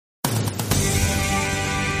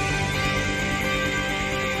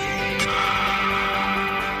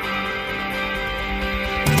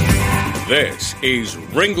This is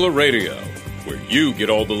Ringler Radio, where you get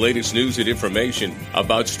all the latest news and information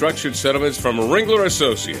about structured settlements from Ringler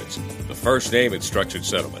Associates, the first name in structured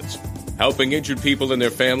settlements, helping injured people and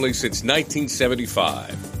their families since 1975.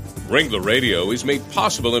 Ringler Radio is made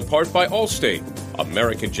possible in part by Allstate,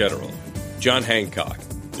 American General, John Hancock,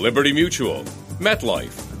 Liberty Mutual,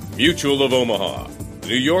 MetLife, Mutual of Omaha,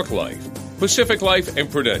 New York Life, Pacific Life, and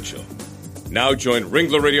Prudential. Now join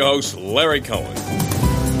Ringler Radio host Larry Cohen.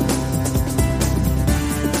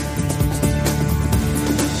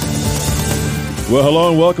 Well, hello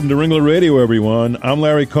and welcome to Ringler Radio, everyone. I'm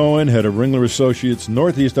Larry Cohen, head of Ringler Associates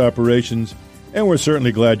Northeast Operations, and we're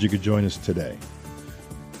certainly glad you could join us today.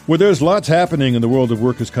 Well, there's lots happening in the world of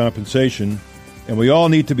workers' compensation, and we all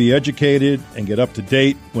need to be educated and get up to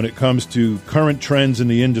date when it comes to current trends in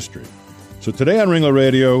the industry. So today on Ringler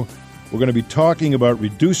Radio, we're going to be talking about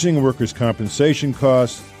reducing workers' compensation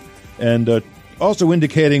costs and also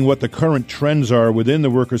indicating what the current trends are within the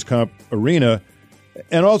workers' comp arena,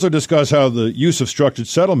 and also discuss how the use of structured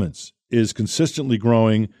settlements is consistently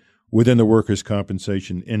growing within the workers'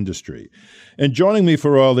 compensation industry. And joining me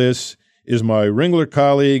for all this is my Ringler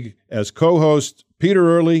colleague as co-host,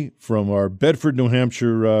 Peter Early from our Bedford, New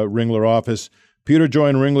Hampshire Ringler office. Peter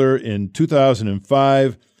joined Ringler in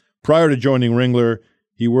 2005. Prior to joining Ringler,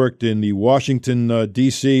 he worked in the Washington,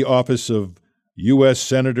 D.C. office of U.S.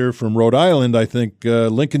 Senator from Rhode Island, I think,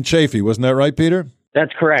 Lincoln Chafee. Wasn't that right, Peter?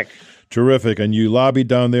 That's correct. Terrific. And you lobbied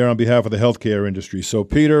down there on behalf of the healthcare industry. So,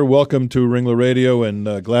 Peter, welcome to Ringler Radio,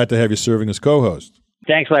 and glad to have you serving as co-host.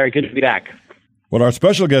 Thanks, Larry. Good to be back. Well, our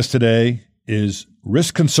special guest today is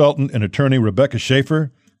risk consultant and attorney Rebecca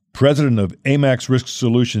Shafer, president of Amaxx Risk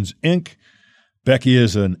Solutions, Inc. Becky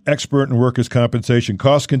is an expert in workers' compensation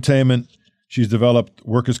cost containment. She's developed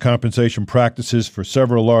workers' compensation practices for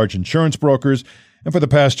several large insurance brokers, and for the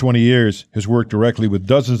past 20 years has worked directly with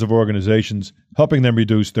dozens of organizations, helping them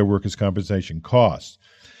reduce their workers' compensation costs.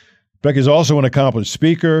 Becky is also an accomplished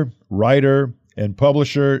speaker, writer, and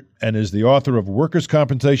publisher, and is the author of Workers'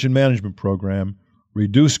 Compensation Management Program,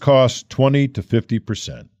 Reduce Costs 20 to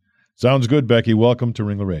 50%. Sounds good, Becky. Welcome to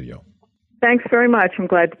Ringler Radio. Thanks very much. I'm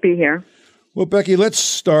glad to be here. Well, Becky, let's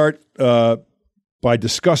start by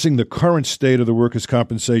discussing the current state of the workers'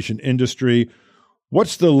 compensation industry.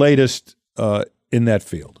 What's the latest in that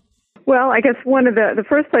field? Well, I guess one of the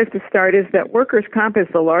first place to start is that workers' comp is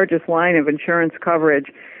the largest line of insurance coverage,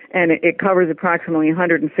 and it covers approximately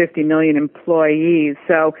 150 million employees.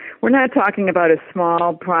 So we're not talking about a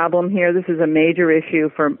small problem here. This is a major issue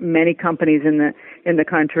for many companies in the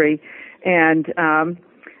country, and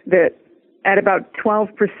at about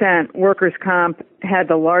 12%, workers' comp had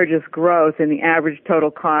the largest growth in the average total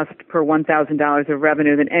cost per $1,000 of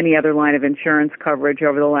revenue than any other line of insurance coverage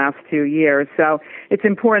over the last 2 years. So it's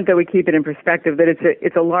important that we keep it in perspective that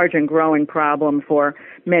it's a large and growing problem for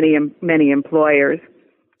many employers.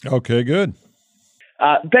 Okay, good.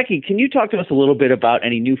 Becky, can you talk to us a little bit about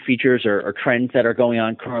any new features or trends that are going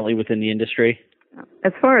on currently within the industry?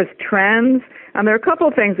 As far as trends, there are a couple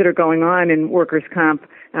of things that are going on in workers' comp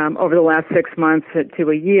over the last 6 months to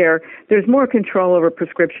a year. There's more control over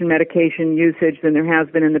prescription medication usage than there has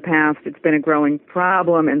been in the past. It's been a growing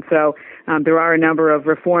problem, and so there are a number of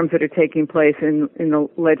reforms that are taking place in the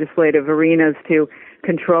legislative arenas to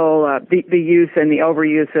control the use and the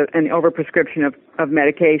overuse and overprescription of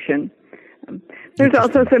medication. There's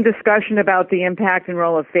also some discussion about the impact and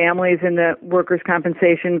role of families in the workers'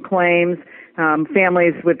 compensation claims.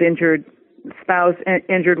 Families with injured spouse,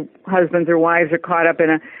 injured husbands or wives are caught up in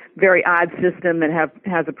a very odd system that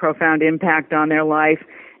has a profound impact on their life.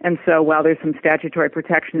 And so while there's some statutory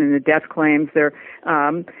protection in the death claims,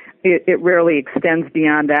 it rarely extends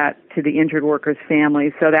beyond that to the injured worker's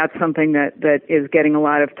family. So that's something that is getting a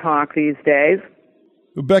lot of talk these days.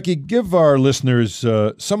 Becky, give our listeners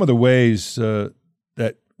some of the ways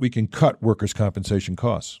that we can cut workers' compensation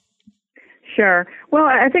costs. Sure. Well,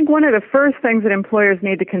 I think one of the first things that employers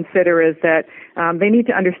need to consider is that they need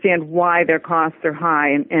to understand why their costs are high,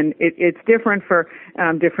 and it's different for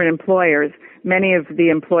different employers. Many of the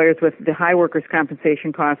employers with the high workers'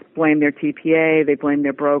 compensation costs blame their TPA, they blame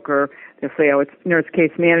their broker, they'll say, it's nurse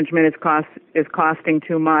case management is costing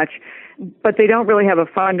too much, but they don't really have a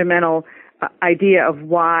fundamental idea of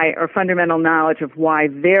why, or fundamental knowledge of why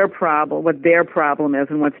what their problem is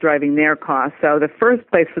and what's driving their costs. So the first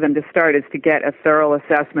place for them to start is to get a thorough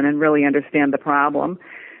assessment and really understand the problem.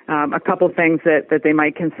 A couple things that they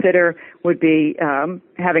might consider would be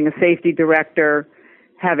having a safety director,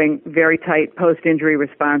 having very tight post-injury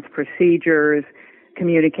response procedures,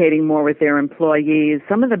 communicating more with their employees.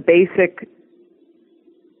 Some of the basic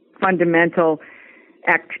fundamental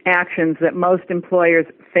actions that most employers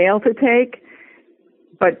fail to take,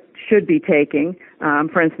 but should be taking.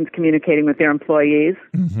 For instance, communicating with their employees.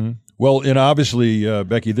 Mm-hmm. Well, and obviously,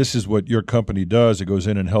 Becky, this is what your company does. It goes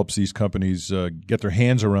in and helps these companies get their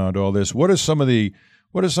hands around all this. What are some of the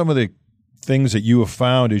things that you have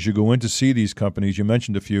found as you go in to see these companies? You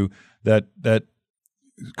mentioned a few that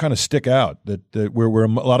kind of stick out, that where a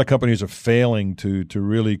lot of companies are failing to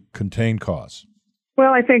really contain costs.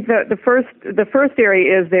 Well, I think the first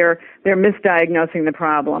area is they're misdiagnosing the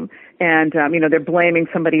problem, and they're blaming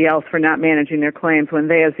somebody else for not managing their claims when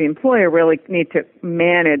they, as the employer, really need to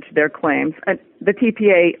manage their claims. The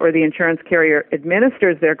TPA or the insurance carrier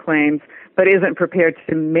administers their claims, but isn't prepared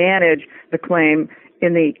to manage the claim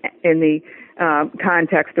in the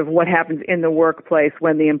context of what happens in the workplace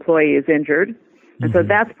when the employee is injured. And so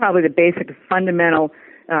that's probably the basic fundamental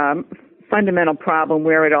problem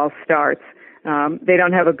where it all starts. They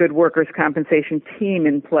don't have a good workers' compensation team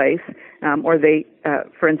in place, or they,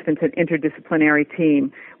 for instance, an interdisciplinary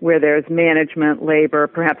team where there's management, labor,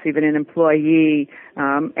 perhaps even an employee,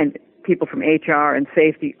 and people from HR and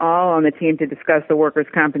safety all on the team to discuss the workers'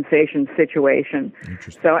 compensation situation.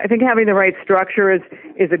 So I think having the right structure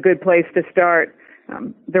is a good place to start.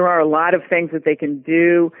 There are a lot of things that they can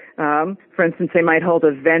do. For instance, they might hold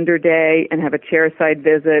a vendor day and have a chairside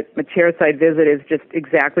visit. A chairside visit is just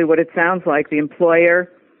exactly what it sounds like. The employer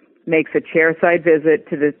makes a chairside visit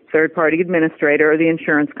to the third-party administrator or the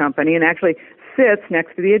insurance company and actually sits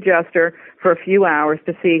next to the adjuster for a few hours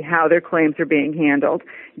to see how their claims are being handled.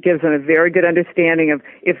 It gives them a very good understanding of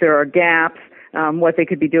if there are gaps, what they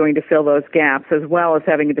could be doing to fill those gaps, as well as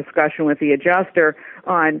having a discussion with the adjuster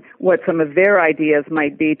on what some of their ideas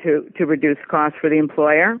might be to reduce costs for the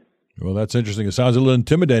employer. Well, that's interesting. It sounds a little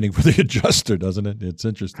intimidating for the adjuster, doesn't it? It's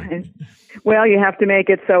interesting. Well, you have to make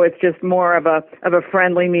it so it's just more of a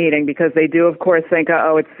friendly meeting, because they do, of course, think,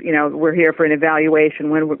 we're here for an evaluation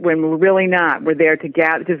when we're really not. We're there to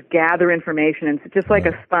gather information, and just like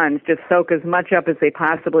a sponge, just soak as much up as they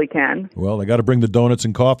possibly can. Well, they got to bring the donuts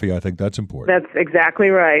and coffee. I think that's important. That's exactly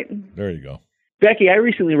right. There you go. Becky, I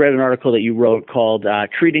recently read an article that you wrote called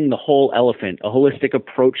Treating the Whole Elephant, a Holistic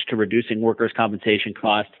Approach to Reducing Workers' Compensation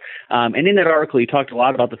Costs. And in that article, you talked a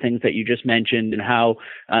lot about the things that you just mentioned and how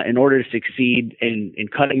in order to succeed in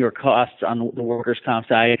cutting your costs on the workers' comp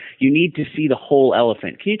side, you need to see the whole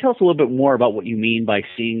elephant. Can you tell us a little bit more about what you mean by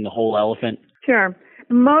seeing the whole elephant? Sure.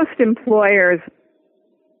 Most employers,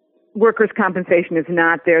 workers' compensation is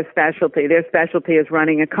not their specialty. Their specialty is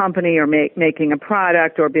running a company or making a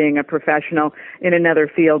product or being a professional in another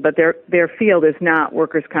field, but their field is not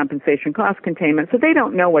workers' compensation cost containment, so they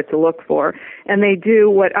don't know what to look for. And they do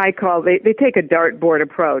what I call, they take a dartboard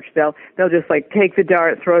approach. They'll just take the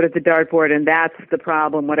dart, throw it at the dartboard, and that's the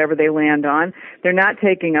problem, whatever they land on. They're not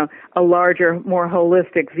taking a larger, more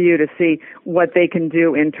holistic view to see what they can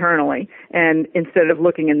do internally. And instead of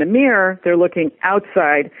looking in the mirror, they're looking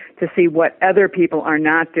outside to see what other people are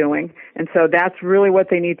not doing. And so that's really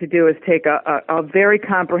what they need to do, is take a very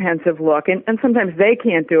comprehensive look. And sometimes they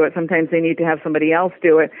can't do it. Sometimes they need to have somebody else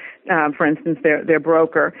do it. For instance, their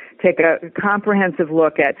broker. Take a comprehensive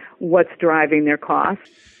look at what's driving their costs.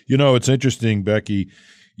 It's interesting, Becky.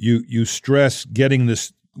 You stress getting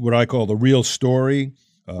this, what I call the real story,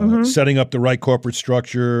 setting up the right corporate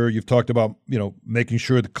structure. You've talked about, making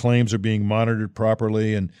sure the claims are being monitored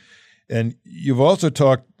properly. And you've also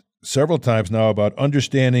talked several times now about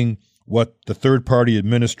understanding what the third-party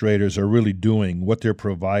administrators are really doing, what they're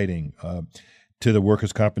providing to the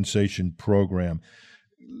workers' compensation program.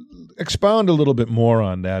 Expound a little bit more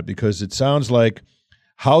on that, because it sounds like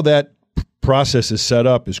how that process is set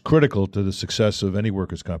up is critical to the success of any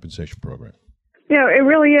workers' compensation program. Yeah, it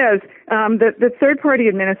really is. The third-party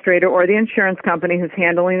administrator or the insurance company who's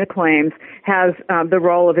handling the claims has the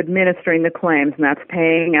role of administering the claims, and that's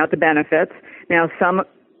paying out the benefits. Now, some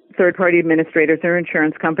third-party administrators or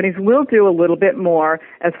insurance companies will do a little bit more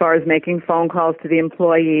as far as making phone calls to the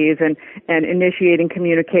employees and initiating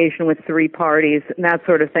communication with three parties and that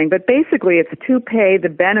sort of thing. But basically, it's to pay the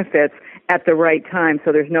benefits at the right time,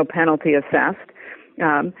 so there's no penalty assessed.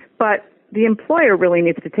 But the employer really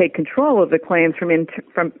needs to take control of the claims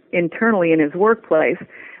from internally in his workplace.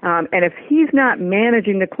 And if he's not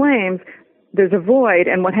managing the claims, there's a void,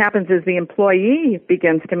 and what happens is the employee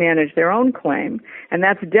begins to manage their own claim, and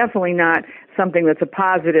that's definitely not something that's a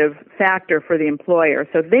positive factor for the employer.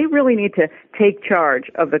 So they really need to take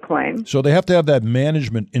charge of the claim. So they have to have that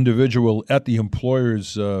management individual at the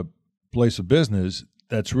employer's place of business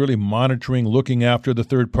that's really monitoring, looking after the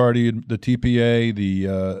third party, the TPA,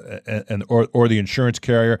 or the insurance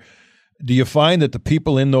carrier. Do you find that the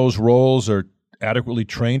people in those roles are adequately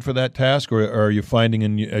trained for that task, or are you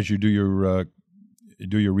finding as you do your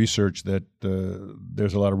research that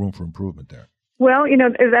there's a lot of room for improvement there? Well,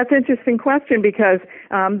 that's an interesting question because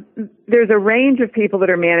there's a range of people that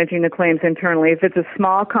are managing the claims internally. If it's a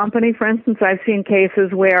small company, for instance, I've seen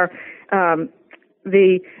cases where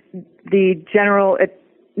the general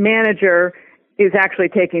manager is actually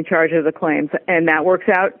taking charge of the claims, and that works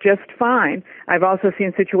out just fine. I've also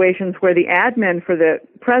seen situations where the admin for the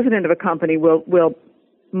president of a company will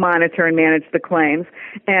monitor and manage the claims,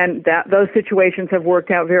 and those situations have worked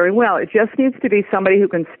out very well. It just needs to be somebody who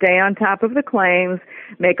can stay on top of the claims,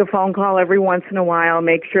 make a phone call every once in a while,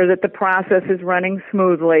 make sure that the process is running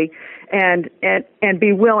smoothly, and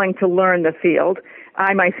be willing to learn the field.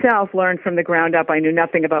 I myself learned from the ground up. I knew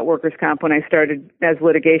nothing about workers' comp when I started as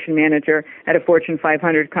litigation manager at a Fortune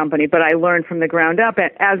 500 company, but I learned from the ground up,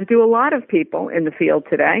 as do a lot of people in the field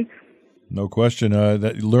today. No question.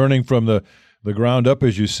 That learning from the ground up,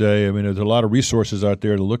 as you say, I mean, there's a lot of resources out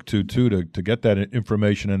there to look to, too, to get that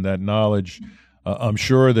information and that knowledge. I'm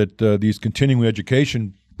sure that these continuing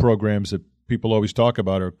education programs that people always talk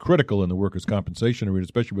about are critical in the workers' compensation arena,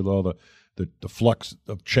 especially with all the flux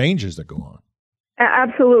of changes that go on.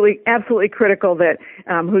 Absolutely critical that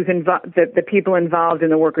that the people involved in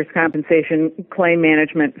the workers' compensation claim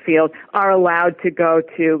management field are allowed to go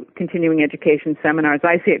to continuing education seminars.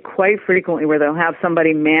 I see it quite frequently where they'll have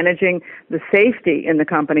somebody managing the safety in the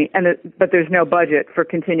company, but there's no budget for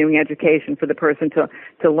continuing education for the person to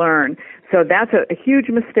learn. So that's a huge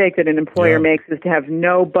mistake that an employer makes, is to have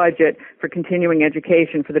no budget for continuing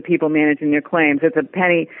education for the people managing their claims. It's a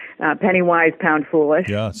penny wise, pound foolish.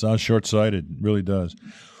 Yeah, it sounds short-sighted. It really does.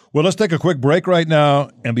 Well, let's take a quick break right now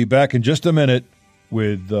and be back in just a minute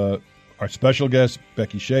with our special guest,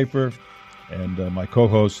 Becky Shafer, and my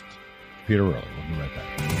co-host, Peter Early. We'll be right back.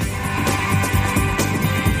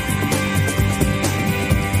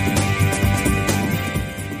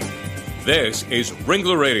 This is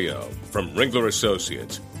Ringler Radio from Ringler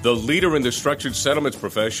Associates, the leader in the structured settlements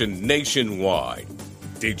profession nationwide.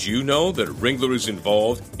 Did you know that Ringler is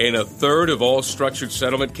involved in a third of all structured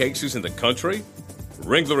settlement cases in the country?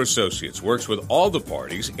 Ringler Associates works with all the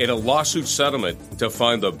parties in a lawsuit settlement to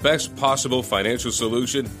find the best possible financial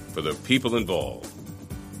solution for the people involved.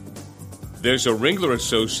 There's a Ringler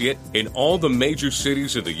Associate in all the major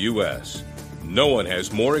cities of the U.S. No one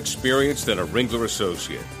has more experience than a Ringler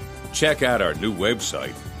Associate. Check out our new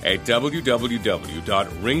website at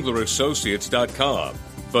www.ringlerassociates.com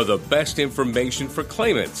for the best information for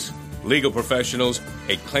claimants, legal professionals,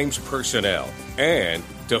 and claims personnel, and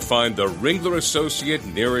to find the Ringler Associate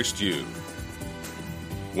nearest you.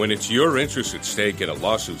 When it's your interest at stake in a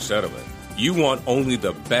lawsuit settlement, you want only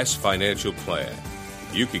the best financial plan.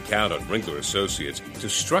 You can count on Ringler Associates to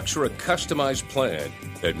structure a customized plan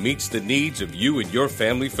that meets the needs of you and your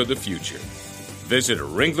family for the future. Visit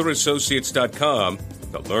ringlerassociates.com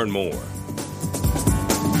to learn more.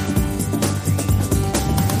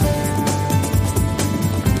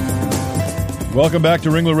 Welcome back to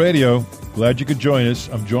Ringler Radio. Glad you could join us.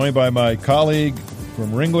 I'm joined by my colleague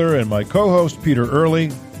from Ringler and my co-host, Peter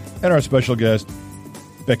Early, and our special guest,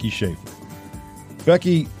 Becky Shafer.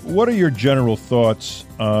 Becky, what are your general thoughts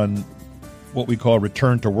on what we call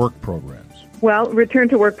return-to-work programs? Well,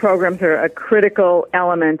 return-to-work programs are a critical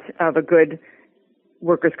element of a good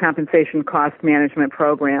workers' compensation cost management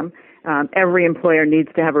program. Every employer needs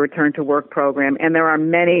to have a return-to-work program, and there are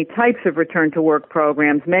many types of return-to-work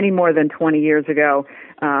programs, many more than 20 years ago,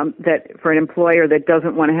 that for an employer that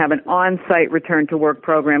doesn't want to have an on-site return-to-work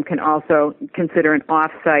program can also consider an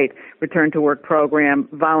off-site return-to-work program,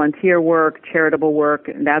 volunteer work, charitable work,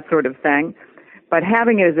 and that sort of thing. But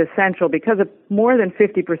having it is essential because of more than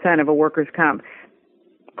 50% of a workers' comp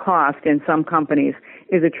cost in some companies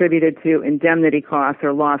is attributed to indemnity costs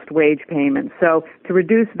or lost wage payments. So to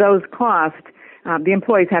reduce those costs, the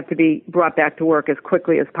employees have to be brought back to work as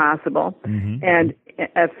quickly as possible. Mm-hmm. And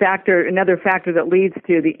another factor that leads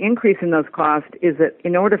to the increase in those costs is that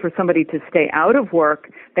in order for somebody to stay out of work,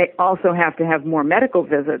 they also have to have more medical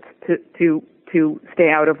visits to stay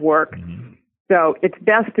out of work. Mm-hmm. So it's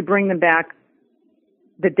best to bring them back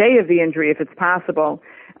the day of the injury if it's possible,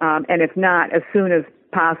 and if not, as soon as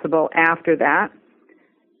possible after that.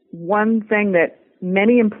 One thing that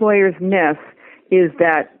many employers miss is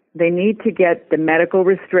that they need to get the medical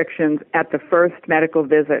restrictions at the first medical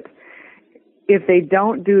visit. If they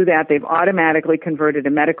don't do that, they've automatically converted a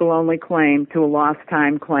medical-only claim to a lost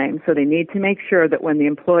time claim. So they need to make sure that when the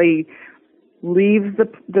employee leaves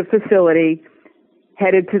the facility,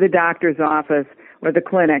 headed to the doctor's office or the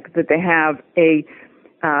clinic, that they have a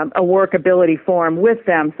a workability form with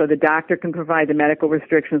them so the doctor can provide the medical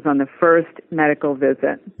restrictions on the first medical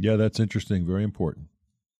visit. Yeah, that's interesting. Very important.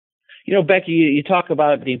 Becky, you talk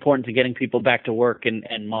about the importance of getting people back to work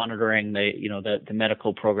and monitoring the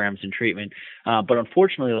medical programs and treatment. But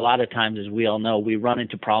unfortunately, a lot of times, as we all know, we run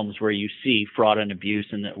into problems where you see fraud and abuse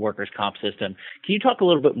in the workers' comp system. Can you talk a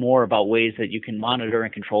little bit more about ways that you can monitor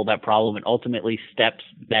and control that problem and ultimately steps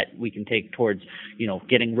that we can take towards,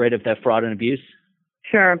 getting rid of that fraud and abuse?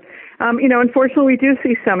 Sure. Unfortunately, we do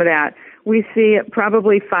see some of that. We see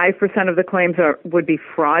probably 5% of the claims would be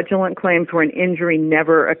fraudulent claims where an injury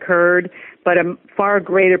never occurred, but a far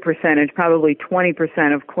greater percentage, probably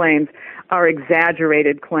 20% of claims, are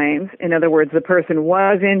exaggerated claims. In other words, the person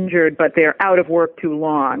was injured, but they're out of work too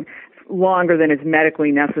long, longer than is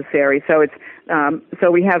medically necessary. So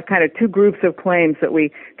so we have kind of two groups of claims that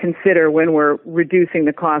we consider when we're reducing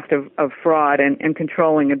the cost of fraud and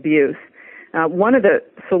controlling abuse. One of the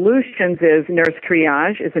solutions is nurse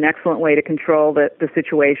triage is an excellent way to control the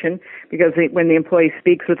situation because when the employee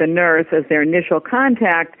speaks with a nurse as their initial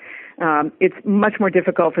contact, it's much more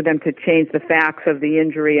difficult for them to change the facts of the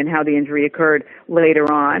injury and how the injury occurred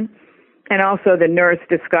later on. And also the nurse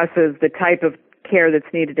discusses the type of care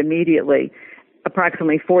that's needed immediately.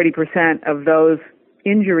 Approximately 40% of those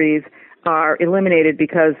injuries are eliminated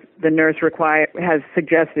because the nurse has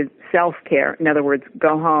suggested self-care. In other words,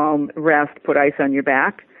 go home, rest, put ice on your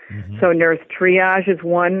back. Mm-hmm. So nurse triage is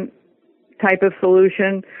one type of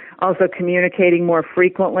solution. Also communicating more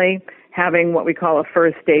frequently, having what we call a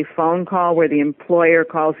first-day phone call where the employer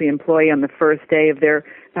calls the employee on the first day of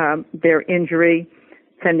their injury,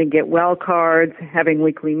 sending get well cards, having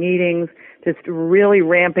weekly meetings, just really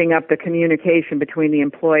ramping up the communication between the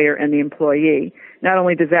employer and the employee. Not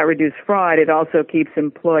only does that reduce fraud, it also keeps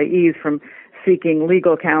employees from seeking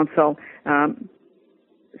legal counsel.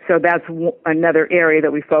 So that's another area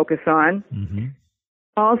that we focus on. Mm-hmm.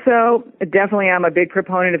 Also, definitely I'm a big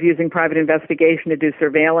proponent of using private investigation to do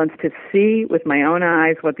surveillance to see with my own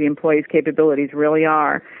eyes what the employee's capabilities really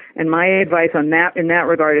are. And my advice on that in that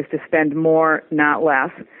regard is to spend more, not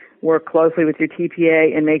less. Work closely with your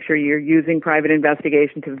TPA and make sure you're using private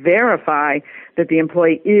investigation to verify that the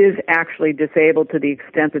employee is actually disabled to the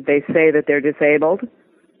extent that they say that they're disabled.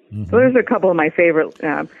 Mm-hmm. So those are a couple of my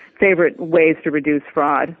favorite ways to reduce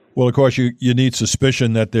fraud. Well, of course, you need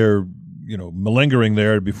suspicion that they're malingering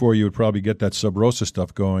there before you would probably get that sub rosa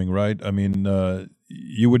stuff going, right? I mean,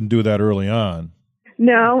 you wouldn't do that early on.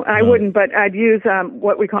 No, I wouldn't, but I'd use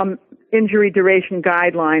what we call injury duration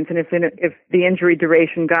guidelines. And if the injury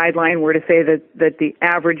duration guideline were to say that the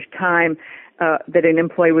average time that an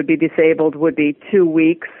employee would be disabled would be 2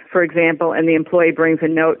 weeks, for example, and the employee brings a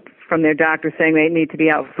note from their doctor saying they need to be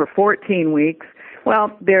out for 14 weeks,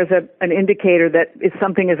 well, there's an indicator that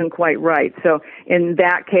something isn't quite right. So in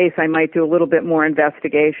that case, I might do a little bit more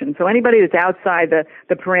investigation. So anybody that's outside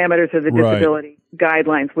the parameters of the disability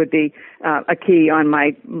guidelines would be a key on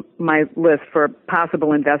my list for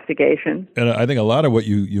possible investigation. And I think a lot of what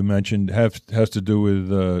you mentioned has to do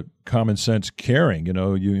with common sense caring.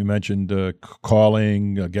 You mentioned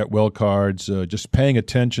calling, get well cards, just paying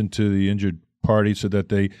attention to the injured party so that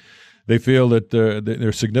they feel that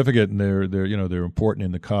they're significant and they're important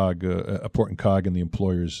in the important cog in the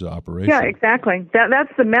employer's operation. Yeah, exactly.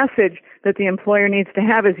 That's the message that the employer needs to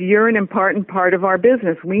have is you're an important part of our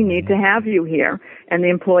business. We need to have you here, and the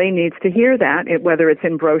employee needs to hear that. Whether it's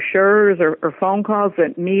in brochures or phone calls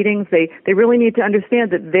at meetings, they really need to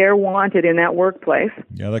understand that they're wanted in that workplace.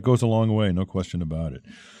 Yeah, that goes a long way, no question about it.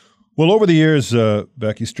 Well, over the years,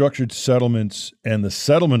 Becky, structured settlements and the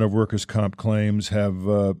settlement of workers' comp claims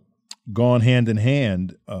have gone hand in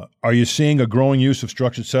hand. Are you seeing a growing use of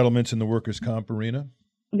structured settlements in the workers' comp arena?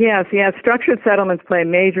 Yes. Structured settlements play a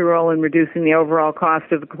major role in reducing the overall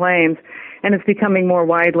cost of the claims, and it's becoming more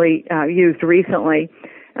widely used recently.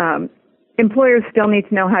 Employers still need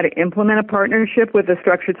to know how to implement a partnership with a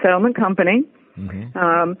structured settlement company.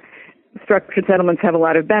 Mm-hmm. Structured settlements have a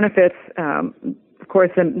lot of benefits. Of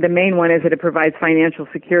course, the main one is that it provides financial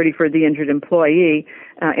security for the injured employee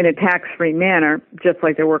in a tax-free manner, just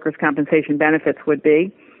like their workers' compensation benefits would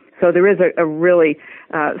be. So there is a really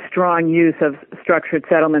strong use of structured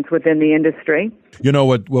settlements within the industry.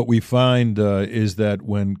 What we find is that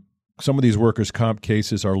when some of these workers' comp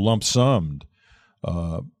cases are lump summed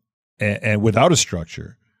and without a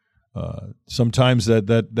structure, sometimes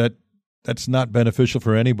that's not beneficial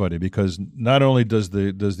for anybody because not only does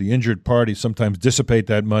the injured party sometimes dissipate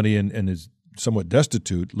that money and is somewhat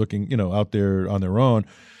destitute, looking out there on their own,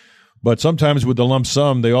 But sometimes with the lump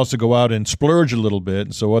sum, they also go out and splurge a little bit.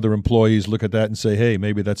 And so other employees look at that and say, hey,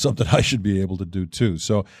 maybe that's something I should be able to do too.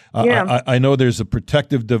 So I know there's a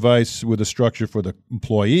protective device with a structure for the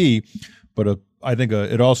employee, but I think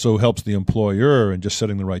it also helps the employer in just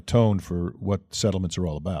setting the right tone for what settlements are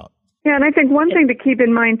all about. Yeah, and I think one thing to keep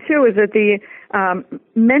in mind, too, is that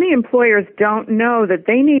many employers don't know that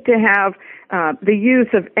they need to have the use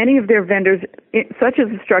of any of their vendors, such as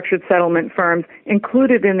the structured settlement firms,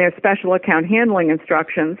 included in their special account handling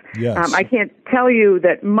instructions. Yes. I can't tell you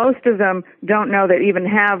that most of them don't know that even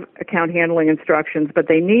have account handling instructions, but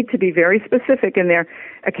they need to be very specific in their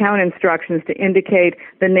account instructions to indicate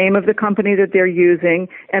the name of the company that they're using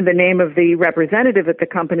and the name of the representative at the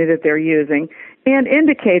company that they're using, and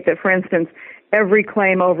indicate that, for instance, every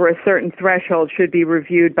claim over a certain threshold should be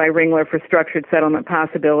reviewed by Ringler for structured settlement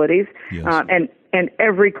possibilities. Yes. And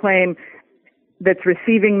every claim that's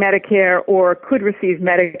receiving Medicare or could receive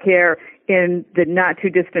Medicare in the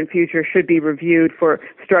not-too-distant future should be reviewed for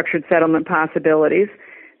structured settlement possibilities.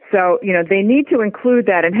 So, they need to include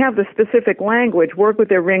that and have the specific language, work with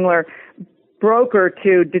their Ringler broker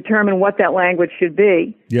to determine what that language should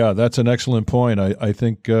be. Yeah, that's an excellent point. I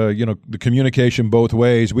think, the communication both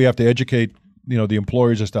ways, we have to educate the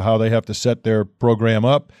employers as to how they have to set their program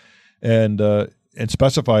up and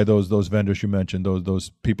specify those vendors you mentioned, those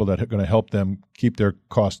people that are going to help them keep their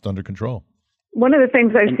costs under control. One of the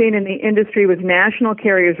things I've seen in the industry with national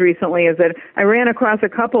carriers recently is that I ran across a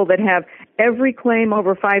couple that have every claim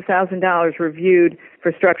over $5,000 reviewed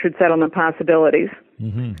for structured settlement possibilities.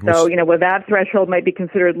 Mm-hmm. So, where that threshold might be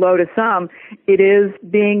considered low to some, it is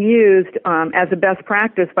being used as a best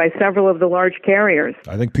practice by several of the large carriers.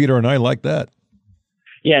 I think Peter and I like that.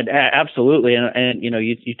 Yeah, absolutely. And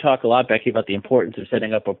you talk a lot, Becky, about the importance of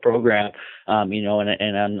setting up a program, and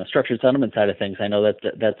on the structured settlement side of things, I know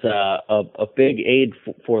that's a big aid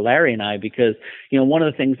for Larry and I, because, one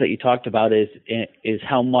of the things that you talked about is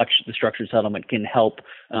how much the structured settlement can help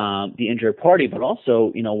the injured party, but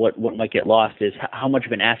also, what might get lost is how much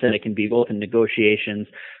of an asset it can be, both in negotiations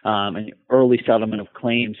and early settlement of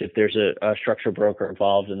claims if there's a structured broker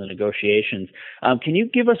involved in the negotiations. Can you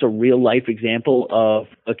give us a real-life example of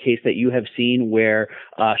a case that you have seen where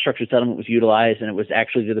structured settlement was utilized and it was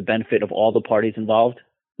actually to the benefit of all the parties involved?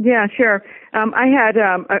 Yeah, sure. I had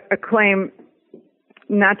a claim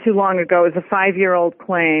not too long ago. It was a 5-year-old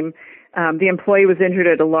claim. The employee was injured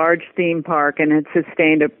at a large theme park and had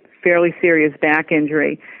sustained a fairly serious back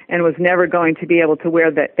injury and was never going to be able to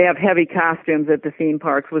wear they have heavy costumes at the theme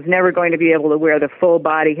parks, was never going to be able to wear the full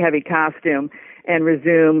body heavy costume and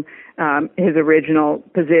resume his original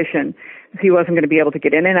position. He wasn't going to be able to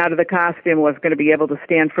get in and out of the costume, wasn't going to be able to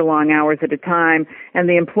stand for long hours at a time, and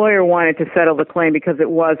the employer wanted to settle the claim because it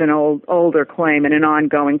was an older claim and an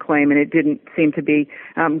ongoing claim, and it didn't seem to be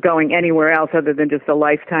going anywhere else other than just a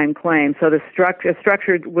lifetime claim. So the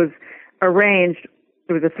structure was arranged.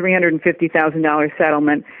 It was a $350,000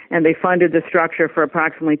 settlement, and they funded the structure for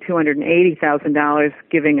approximately $280,000,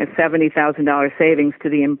 giving a $70,000 savings to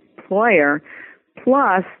the employer,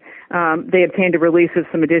 plus they obtained a release of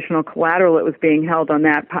some additional collateral that was being held on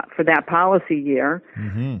that for that policy year,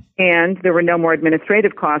 mm-hmm. and there were no more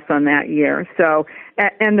administrative costs on that year. So,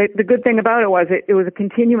 and the good thing about it was it was a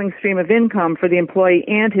continuing stream of income for the employee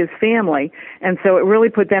and his family, and so it really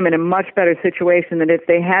put them in a much better situation than if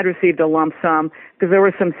they had received a lump sum, because there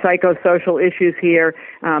were some psychosocial issues here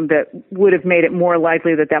that would have made it more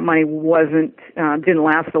likely that money didn't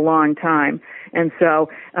last a long time. And so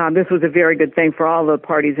this was a very good thing for all the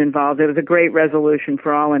parties involved. It was a great resolution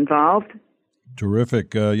for all involved.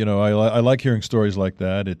 Terrific. I like hearing stories like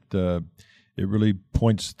that. It really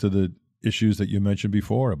points to the issues that you mentioned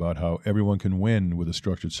before about how everyone can win with a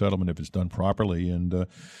structured settlement if it's done properly. And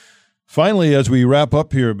finally, as we wrap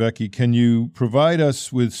up here, Becky, can you provide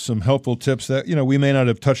us with some helpful tips that we may not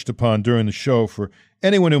have touched upon during the show for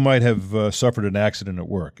anyone who might have suffered an accident at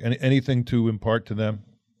work? Anything to impart to them?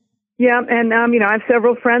 Yeah, and I have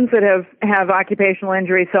several friends that have occupational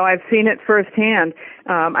injury, so I've seen it firsthand.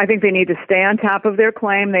 I think they need to stay on top of their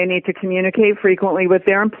claim. They need to communicate frequently with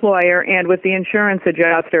their employer and with the insurance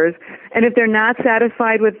adjusters. And if they're not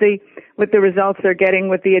satisfied with the results they're getting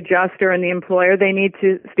with the adjuster and the employer, they need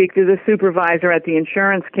to speak to the supervisor at the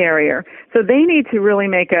insurance carrier. So they need to really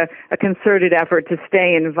make a concerted effort to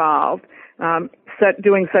stay involved.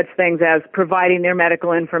 Doing such things as providing their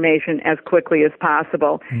medical information as quickly as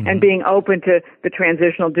possible, mm-hmm. and being open to the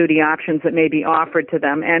transitional duty options that may be offered to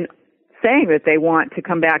them, and saying that they want to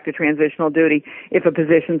come back to transitional duty if a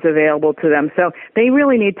position's available to them. So they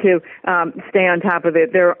really need to stay on top of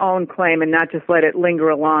their own claim and not just let it linger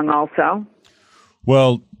along also.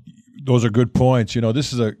 Well, Those are good points.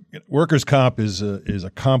 This is workers' comp is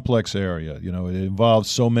a complex area. It involves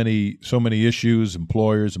so many issues,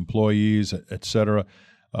 employers, employees, et cetera,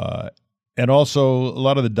 and also a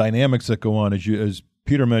lot of the dynamics that go on, as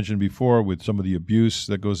Peter mentioned before, with some of the abuse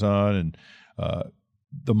that goes on, and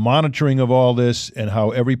the monitoring of all this, and how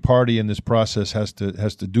every party in this process has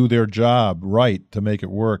to do their job right to make it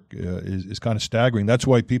work is kind of staggering. That's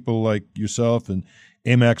why people like yourself and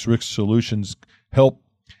Amaxx Risk Solutions help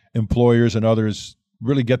employers and others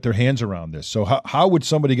really get their hands around this. So how would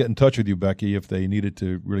somebody get in touch with you, Becky, if they needed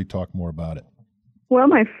to really talk more about it? Well,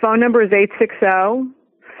 my phone number is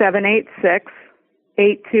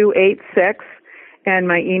 860-786-8286, and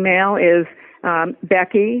my email is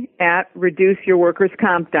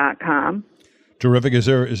Becky@reduceyourworkerscomp.com. Terrific. Is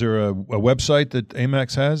there a website that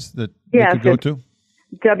Amaxx has that you could go to?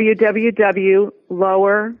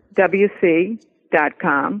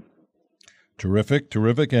 www.lowerwc.com.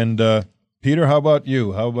 Terrific. And Peter, how about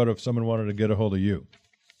you? How about if someone wanted to get a hold of you?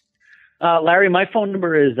 Larry, my phone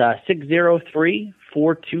number is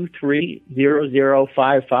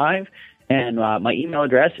 603-423-0055. And my email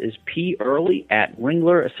address is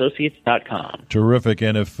pearly@ringlerassociates.com. Terrific.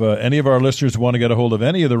 And if any of our listeners want to get a hold of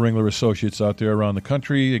any of the Ringler Associates out there around the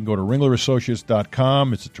country, you can go to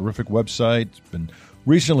ringlerassociates.com. It's a terrific website. It's been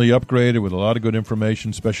recently upgraded with a lot of good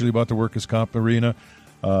information, especially about the workers' comp arena.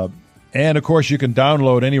 And, of course, you can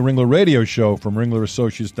download any Ringler Radio show from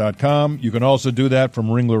ringlerassociates.com. You can also do that from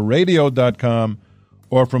ringlerradio.com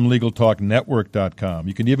or from LegalTalkNetwork.com.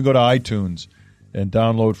 You can even go to iTunes and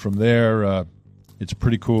download from there. It's a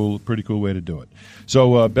pretty cool way to do it.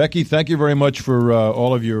 So, Becky, thank you very much for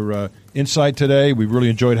all of your insight today. We really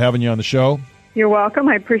enjoyed having you on the show. You're welcome.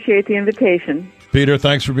 I appreciate the invitation. Peter,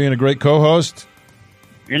 thanks for being a great co-host.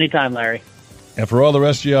 Anytime, Larry. And for all the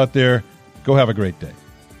rest of you out there, go have a great day.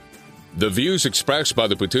 The views expressed by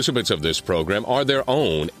the participants of this program are their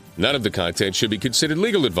own. None of the content should be considered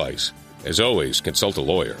legal advice. As always, consult a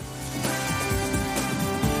lawyer.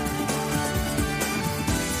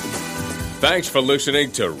 Thanks for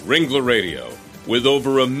listening to Ringler Radio. With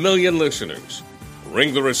over 1 million listeners,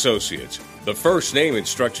 Ringler Associates, the first name in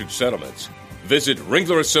structured settlements. Visit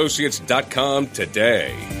ringlerassociates.com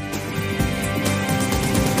today.